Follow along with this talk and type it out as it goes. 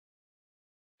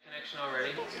Action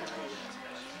already.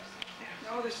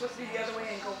 No, they're supposed to be the other way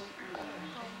and go.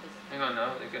 Hang on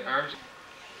now, they get arms.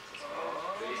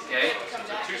 Okay.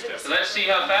 So let's see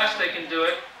how fast they can do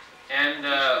it. And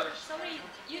Somebody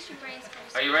use your brains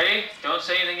first. are you ready? Don't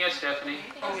say anything yet, Stephanie.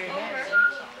 Oh, yeah.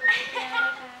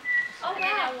 Oh,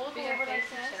 yeah. We'll go over like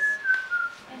this.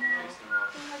 And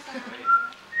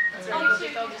Oh,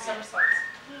 they'll do somersaults.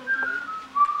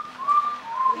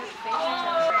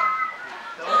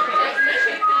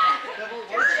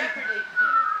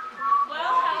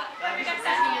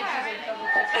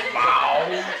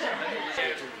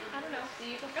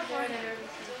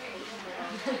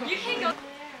 you can go.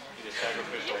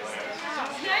 Sacrificial lamb.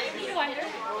 Now you can wonder.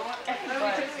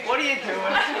 What are you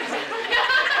doing?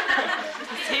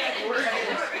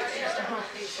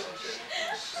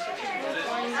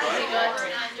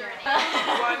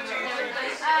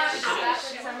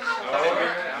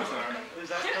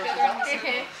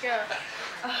 Okay, go.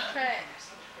 Okay.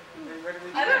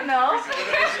 I don't know. I think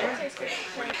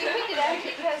we did that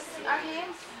because our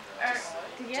hands are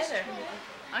together.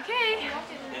 Okay.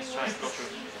 Yes, try and go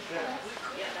through.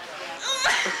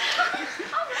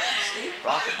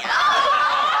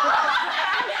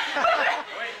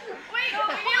 Wait,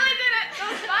 we nearly did it.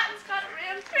 Those buttons got it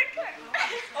real quick.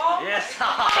 Yes.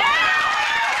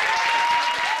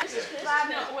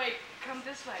 No, wait. Come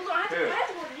this way. Hold on, I have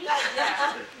to Yeah.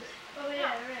 Oh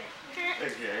yeah, right.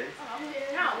 Okay.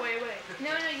 No, wait. No,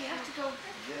 you have to go.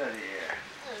 Get out of here.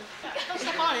 Don't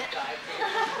step on it.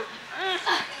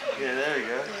 Yeah, there we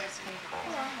go.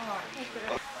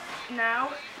 Now.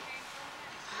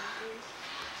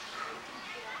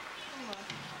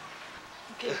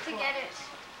 Okay. To get it.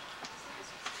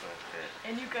 Okay.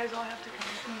 And you guys all have to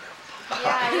come.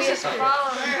 Yeah, we just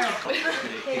follow her.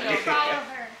 Follow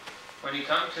her. When you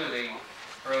come to the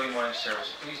early morning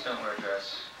service, please don't wear a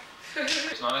dress.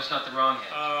 As long as it's not the wrong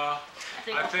hand.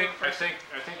 I think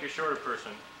you're short a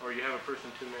person, or you have a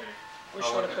person too many. We're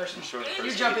short a person.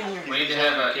 You jump in here. We need to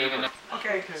have a even.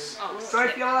 Okay. So I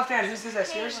feel left hand. Who's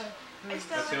this? Yours?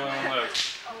 That's the only one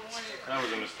left. That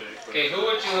was a mistake. But... Okay, who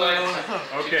would you like?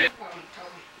 Okay.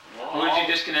 Who would you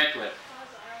disconnect with?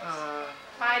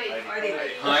 Heidi.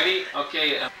 Heidi?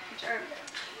 Okay.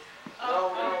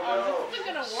 Oh, this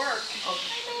isn't gonna work.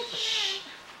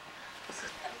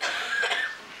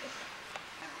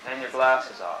 And your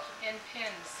glasses off. And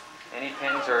pins. Any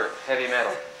pins or heavy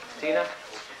metal? Tina?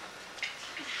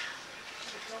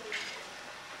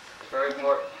 Very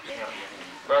important.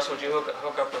 Russ, would you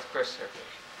hook up with Chris here?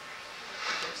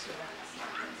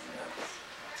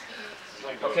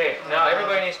 Okay, now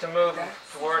everybody needs to move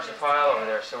towards the pile over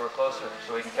there so we're closer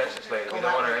so we can catch this later. We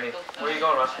don't want her any... Where are you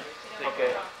going, Russ?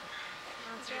 Okay.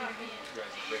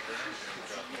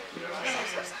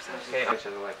 Okay, each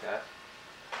other like that.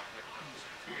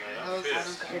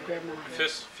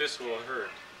 Fists will hurt.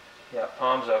 Yeah,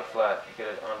 palms out flat. You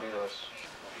gotta undo those.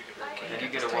 And you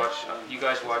gotta watch, you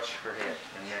guys watch her head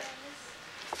and neck.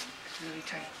 Really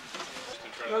tight.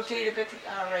 Rotate a bit.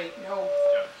 All right. No.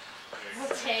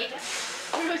 Rotate.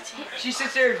 She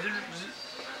sits there.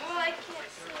 Oh, I can't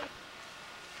see.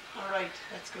 All right.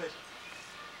 That's good.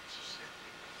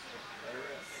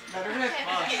 Better hip.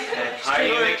 And Heidi,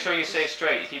 you make sure you stay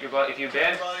straight. You keep your body, if you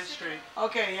bend.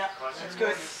 Okay, yeah. That's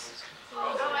good.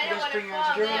 Oh, I don't Just want to bring your fall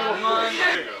arms together. down. Come on.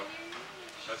 There you go.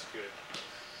 That's good.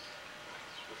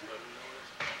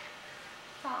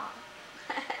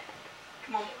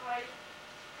 Come on.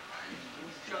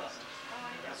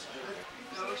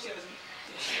 No, she doesn't.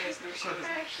 She doesn't.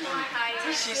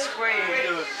 She's spraying.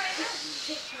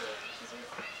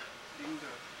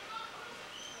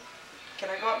 Can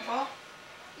I go up and fall?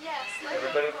 Yes,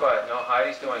 Everybody quiet. No,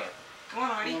 Heidi's doing it. Come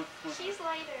on, Heidi. she's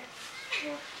lighter.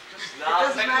 It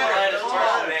doesn't matter.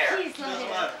 She's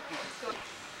lighter.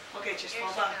 Okay, just fall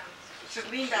down.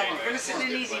 Just lean back. You're going to sit in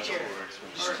an easy chair.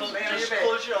 Or lay on your bed.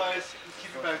 Close your eyes and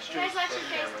keep your back You straight. guys watch your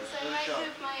face because I might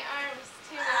move my arms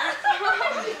too.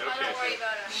 Don't worry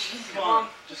about it. Come on,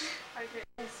 just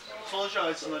close your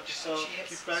eyes and let yourself keep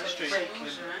your back straight and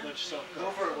let yourself Go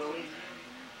go. for it, Willie.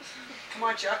 Come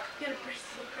on, Chuck.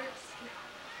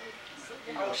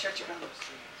 Oh, shut your mouth.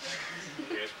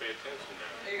 You guys pay attention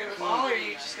now. Are you going to fall or are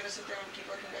you just going to sit there and keep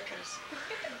looking back at us?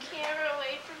 Camera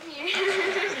away from here.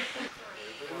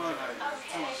 Come on, Heidi.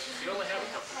 Come on. You only have a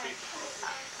couple feet.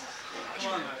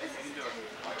 Come on, Heidi. You can do it.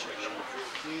 You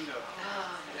can do it.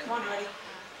 Come on, Heidi.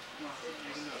 Come on. You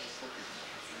can do it.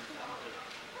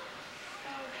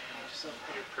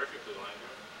 You're perfectly lined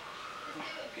up.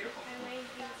 Beautiful.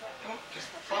 Come on, just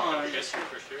Come on. Yes,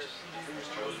 for sure.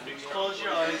 Close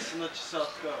your eyes and let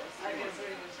yourself go. Thank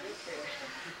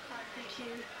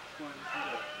you. Come on, you can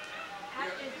do it.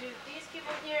 have to do these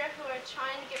people here who are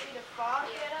trying to get me to fall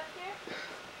get up here?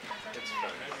 It's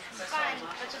fun. It's fun,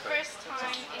 but the first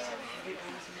time is...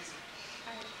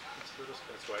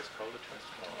 That's why it's called a trust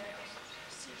fall.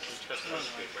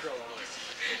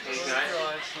 Hey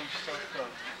guys.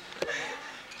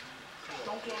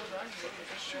 Don't close your eyes.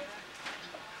 Shoot.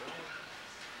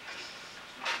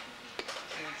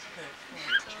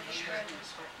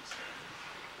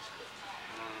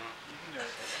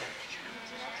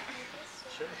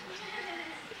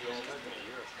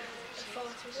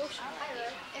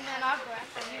 And then I'll go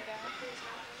after you guys.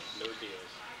 No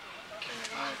deals.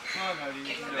 Come on, Heidi.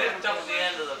 You can do it. Lift up the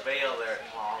end of the veil there,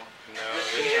 Tom. No.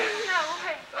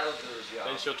 That'll do the job.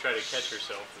 Then she'll try to catch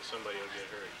herself and somebody will get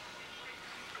hurt.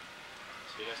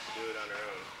 She has to do it on her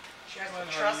own. She has Come on,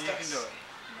 to trust Heidi. You us. can do it.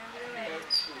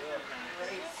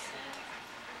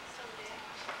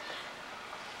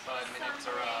 Yeah,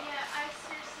 I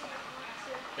seriously want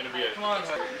to. Gonna be a Come on,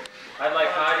 Heidi. I'd like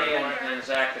Heidi and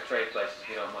Zach to trade places if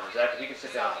you don't mind. Zach, if you can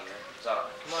sit down here. Zach.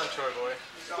 come on, Troy boy.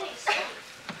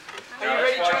 Are you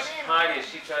ready, Watch Troy? Heidi as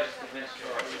she tries to convince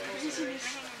Troy.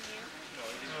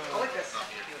 I like this.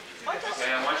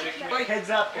 Okay, I want you to Wait, heads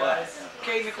up, guys.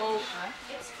 Okay, Nicole.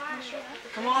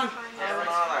 Come on.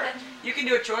 You can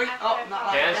do it, Troy. Oh, not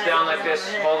like hands that. down like this.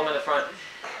 Hold them in the front.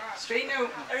 Straighten out.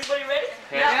 Everybody ready?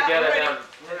 Hands together ready. down.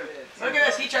 Look at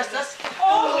us. He trusts us.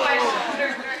 Oh, my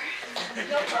shoulder.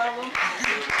 No problem.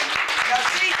 Got a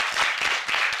seat.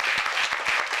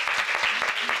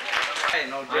 I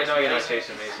know you're not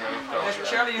chasing me, so That's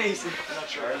Charlie Mason.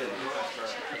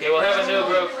 okay, we'll have a new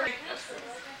group.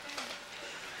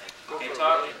 Okay,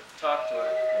 talk to her.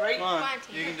 Right? Come on.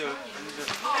 You can do it. You can do it.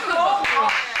 Oh,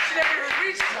 she never even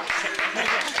reached us.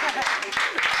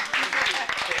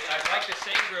 Okay, I'd like the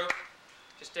same group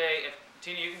to stay. If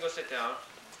Tina, you can go sit down.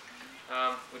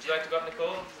 Would you like to go up,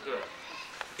 Nicole? Good.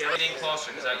 Okay, I'm getting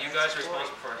closer because you guys are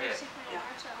responsible for a hit.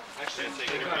 Actually, I'd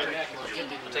take it.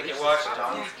 I'll take your watch,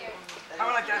 Tom. I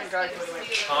want to down and guard.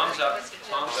 Palms up.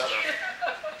 Palms up.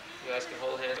 You guys can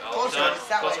hold hands. All Closer, done.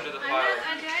 that way. Closer to the fire.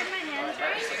 I dried my hands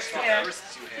right. Yeah.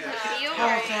 Feel Oh,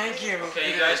 right. thank you.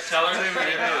 Okay, you guys tell her.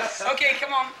 Okay,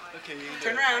 come on. Okay, you can do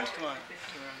Turn it. around. Come on.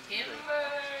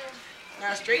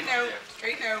 Now straighten out.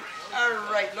 Straighten out. All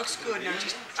right, looks good. Now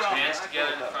just drop. Hands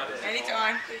together in front of you.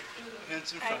 Anytime.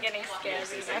 Hands in front. Getting scared.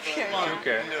 Come on.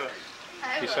 Okay. You can do it.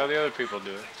 You saw the other people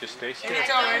do it. Just stay still.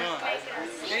 Anytime. Come on.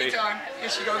 Anytime. Here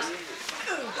she goes.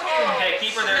 Okay,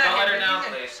 keep her there. Don't let her down,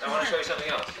 please. I want to show you something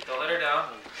else. Don't let her down.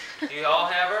 Do you all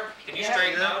have her? Can you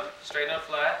straighten out? Straighten out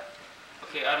flat.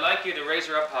 Okay, I'd like you to raise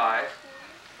her up high.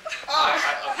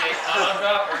 Okay, not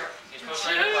drop her. You're supposed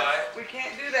to raise her up high. We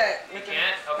can't do that. You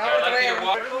can't? Okay, Not I'd with like you to the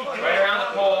walk right around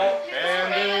the pole.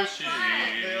 And there she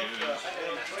is.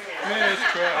 Miss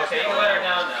Troy. Okay, you can let her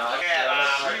down now.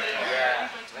 Yeah.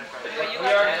 But you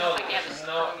already know that there's you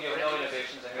have no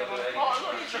inhibitions and you'll do anything.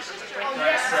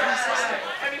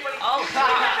 Oh,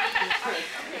 God.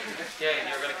 Yeah,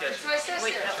 you're going to catch her. Try, so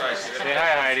you're Say gonna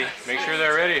hi, Heidi. Make sure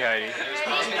they're ready, Heidi. You're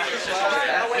responsible for your sister.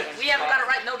 Wait, we haven't got it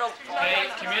right. No. Okay,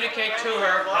 communicate to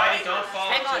her. Heidi, don't fall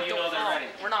Hang on, until you know don't they're fall. ready.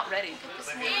 We're not ready.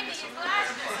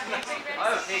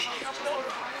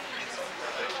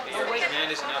 Your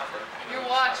hand isn't up. Your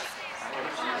watch.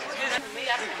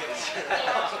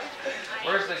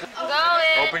 Where's the Go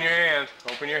in. Open your hands.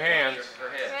 Open your hands. her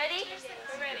head? Ready?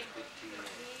 We're ready.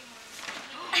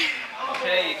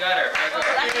 Okay, you got her.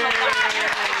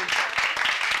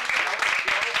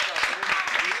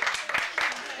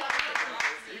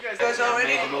 You guys all I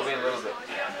ready? need to move in a little bit.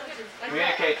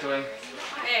 Communicate to him.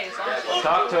 Hey, it's on.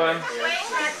 Talk to him. Wait,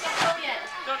 not yet.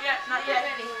 Don't yet, not yet.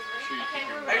 Ready. Okay,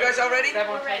 we're Are ready. you guys all ready?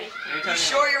 We're ready. You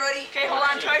sure you're ready? Okay, hold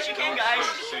on tight as you can, guys.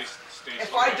 Stay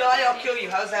If I die, I'll kill you.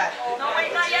 How's that? No,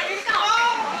 wait, not yet. Here you go.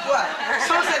 What?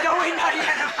 Someone said, don't wait, not yet.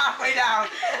 I'm halfway down.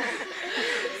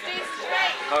 Stay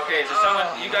straight. Okay, so someone,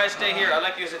 you guys stay here. I'd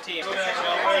like you as a team. Now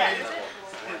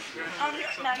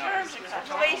your arms are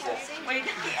crossed. Wait,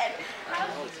 not yet. I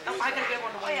gotta get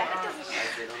one to wait.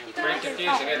 Pretty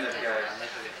confusing, isn't it, guys?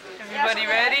 Everybody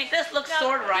ready? This looks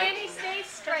sort of right. Danny, stay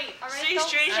straight, all right? Stay Don't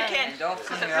straight as you can. Don't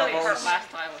Because swing it really elbows. hurt last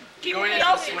time. Keep Going it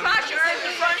into up a and swing. cross your arms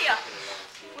in front of you.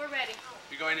 We're ready.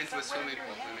 You're going into a swimming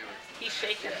pool anyway. He's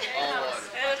shaking. All water.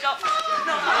 There we go.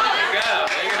 No. There you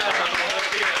go. There you go.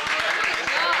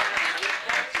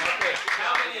 Okay,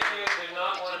 how many of you do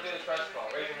not want to do the trust fall?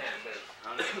 Raise your hand, please.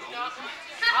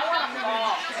 I want to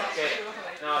fall. Okay,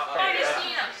 no, okay, that's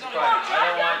fine.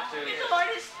 I don't want to,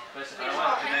 listen, I don't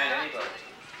want to demand anybody.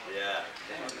 Yeah.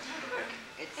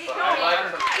 But I'd like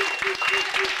to,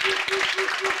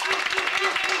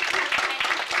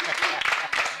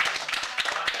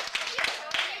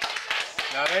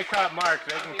 Now they caught Mark,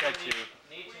 they can catch you.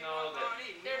 Need to know that.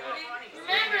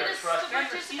 Remember, this is the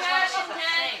participation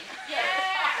tank.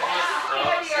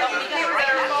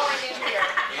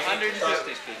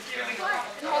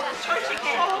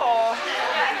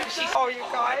 Oh, you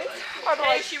guys.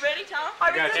 Is she ready, Tom?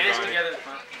 I got you, Hands Bonnie. together in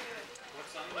front.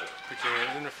 Put your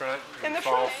hands in the front and In the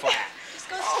fall front. flat.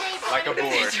 Just go straight. Like a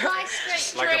board. Fly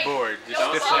straight. Like a board. Just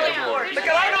stiff like a board.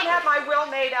 Because I don't have my will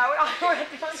made out. You'll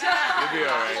be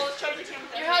alright.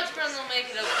 Your husband will make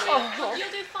it up for you.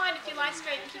 You'll do fine if you lie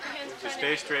straight and keep your hands in Just front of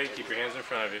stay you. straight, keep your hands in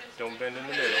front of you. Don't bend in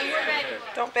the middle.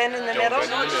 Don't bend in the Don't middle.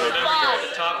 bend in the So middle. remember, you're at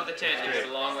the top of the tent. You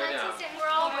get a long way down. We're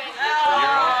all ready.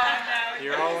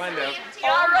 You're all lined up.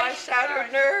 Oh, my shattered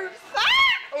nerves. Ah!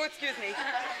 Oh, excuse me.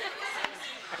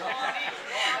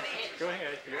 Go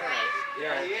ahead. You're alright.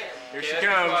 You're alright. Here she Okay,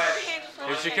 comes. quiet.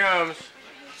 Here she comes.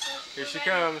 Here she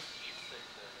comes.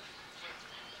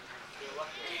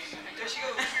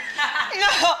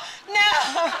 No, no.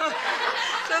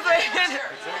 Just wait a minute.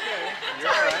 It's okay.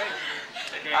 You're alright.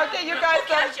 Okay, you guys,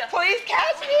 please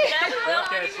catch me. We'll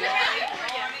catch you.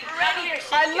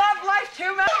 I love life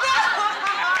too much.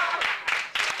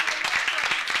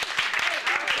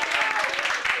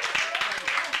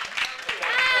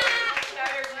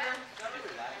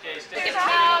 Okay, stay.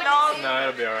 No,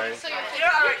 it'll be alright.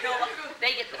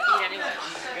 They get the feet anyway.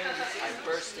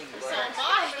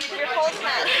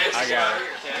 I got it.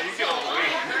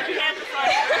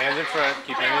 Hands in front.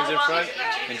 Keep your hands in front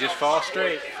and just fall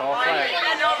straight. Fall flat.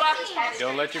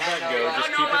 Don't let your butt go. Just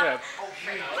keep it up.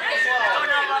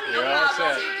 You're all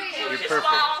set. You're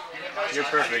perfect. You're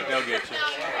perfect. They'll get you.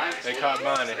 They caught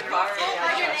Bonnie.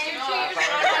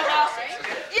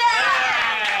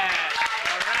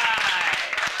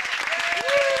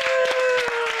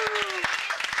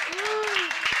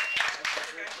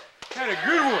 Had a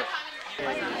good one.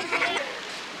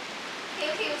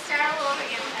 Okay, we'll start all over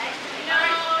again, okay? No,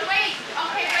 wait.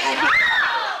 Okay, wait.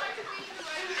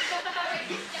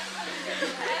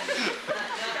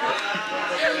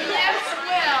 Yes,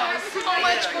 well, so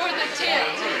much for the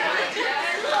tent.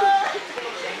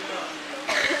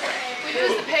 We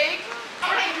lose the pig.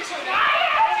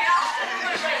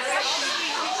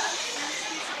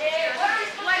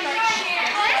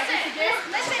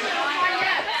 Listen.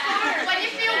 When you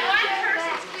feel one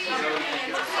person squeeze your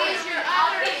hand, squeeze your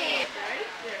other hand.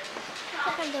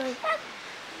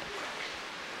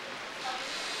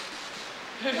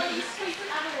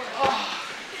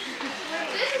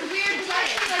 This is weird.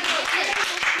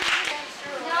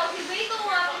 No, because we go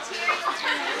up and Terry will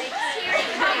turn and make Terry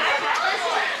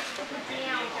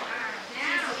down.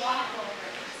 Walk over.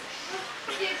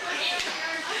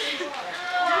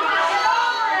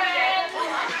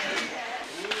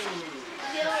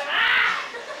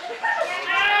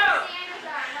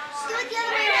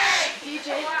 DJ,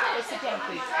 go sit down,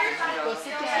 please. Go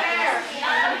sit down.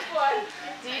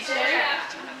 DJ.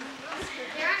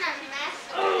 You're on a mess.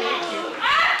 Thank you.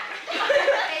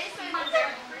 Okay, this one is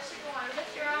there. First you go on.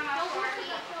 Lift your arm up.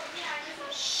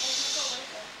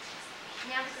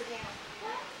 Now sit down.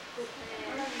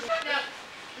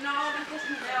 No, because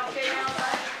okay, now.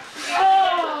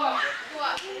 Oh!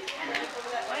 What?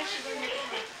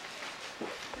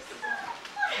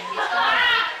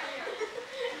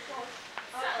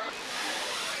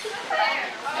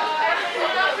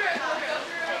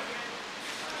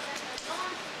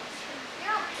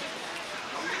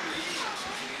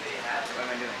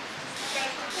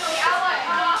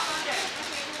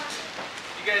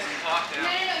 You guys can talk now.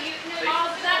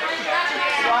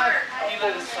 You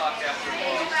let us talk after a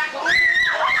while.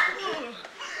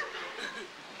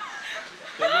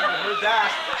 Who's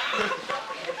that?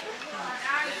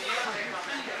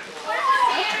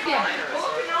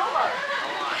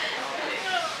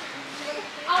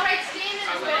 All right, stand in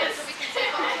this way so we can say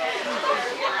bye.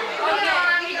 Hold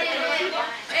on, we did it.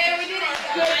 Hey, we did it.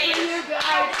 Good for you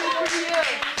guys. Good for you.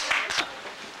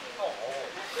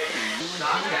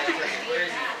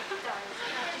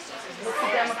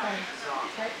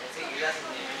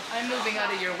 I'm moving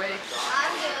out of your way.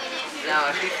 I'm doing it. Now,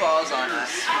 if he falls on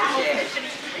us, we're dead.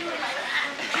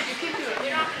 You can do it.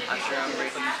 I'm sure I'm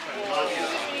breaking his phone.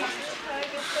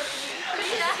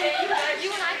 You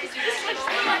and I could do this.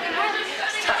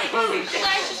 Stop moving.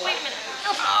 Guys, just wait a minute.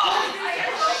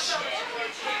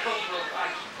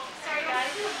 Sorry,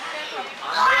 guys.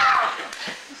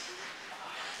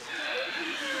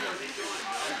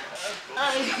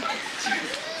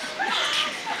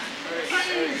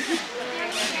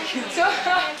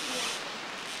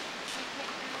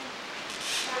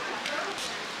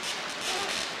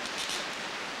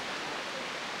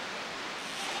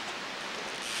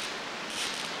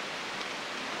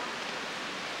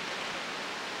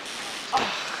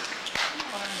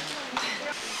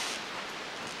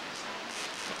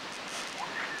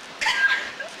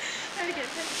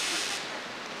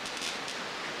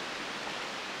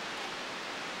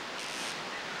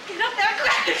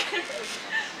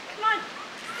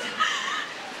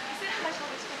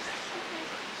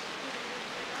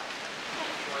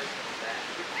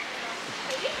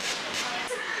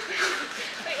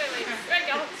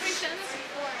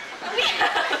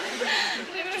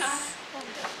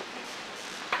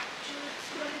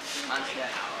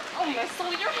 Oh, my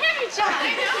soul, you're heavy, John.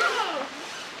 I know.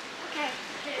 Okay.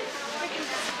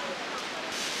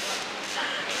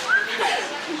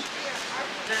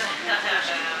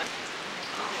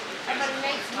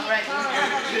 All right.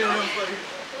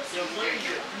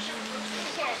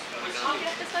 I'll get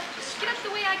up this way. Get up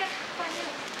the way I got.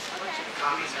 Okay.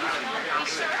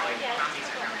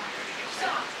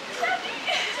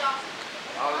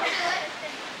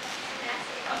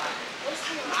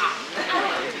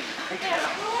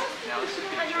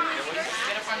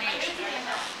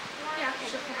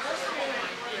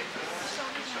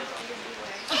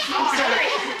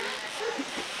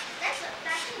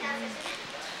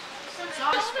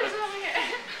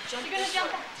 Sure? You're gonna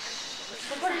jump back.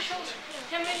 Over your shoulder.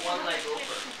 One leg over.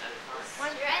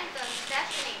 One your anthem,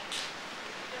 Stephanie.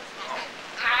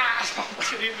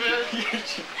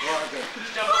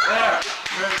 There.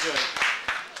 Very good.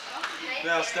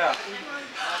 Now stop.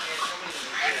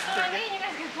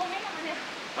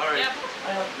 Alright.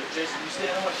 Jason, you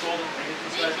stand on my shoulder and get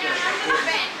this guy down.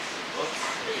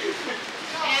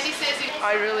 Andy says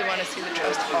I really want to see the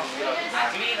trust fall.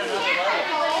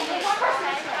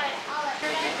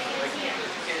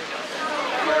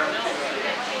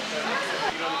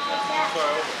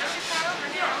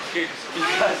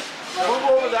 Move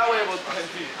over that way about 10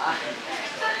 feet.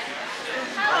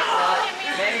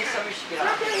 Maybe somebody should get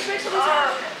up.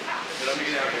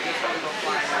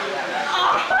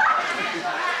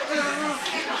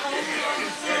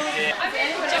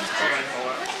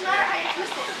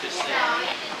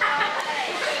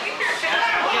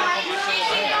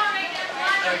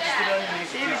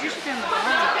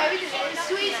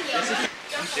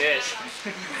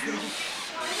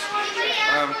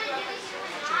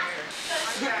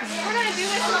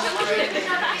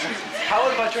 How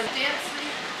would I turn? Dance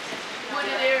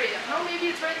wooded area. No, maybe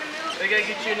it's right in the middle. They gotta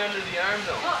get you in under the arm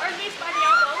though. Or at least by the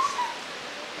elbows.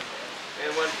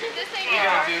 And what This thing you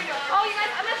gotta do? Oh, you guys,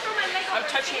 I'm gonna throw my leg over. I'm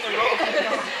touching the rope.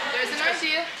 There's an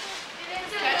idea.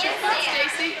 Catch your foot,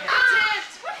 Stacy. That's it.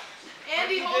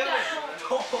 Andy, hold that.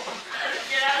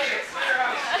 Get out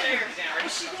of here.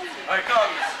 Alright,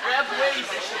 come. Grab the waist.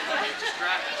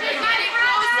 They're getting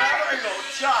closer.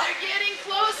 They're getting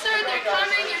closer. They're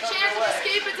coming. Your chance of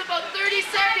escape is about 30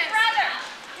 seconds.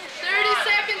 30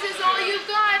 seconds is all you've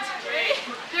got.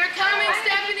 They're coming,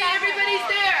 Stephanie. Everybody's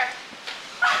there.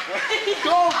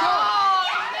 Go, go. Oh,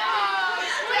 no,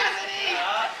 Stephanie.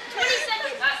 20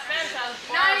 seconds.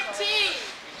 19.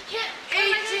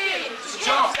 18.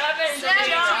 Jump.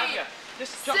 17.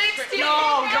 Just jump 16.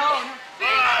 No, no. 15.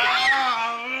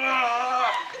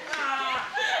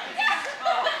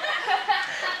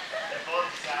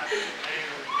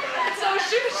 So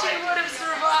she would have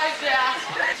survived that.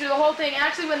 Through the whole thing.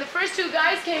 Actually, when the first two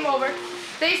guys came over,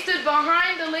 they stood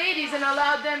behind the ladies and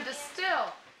allowed them to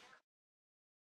still.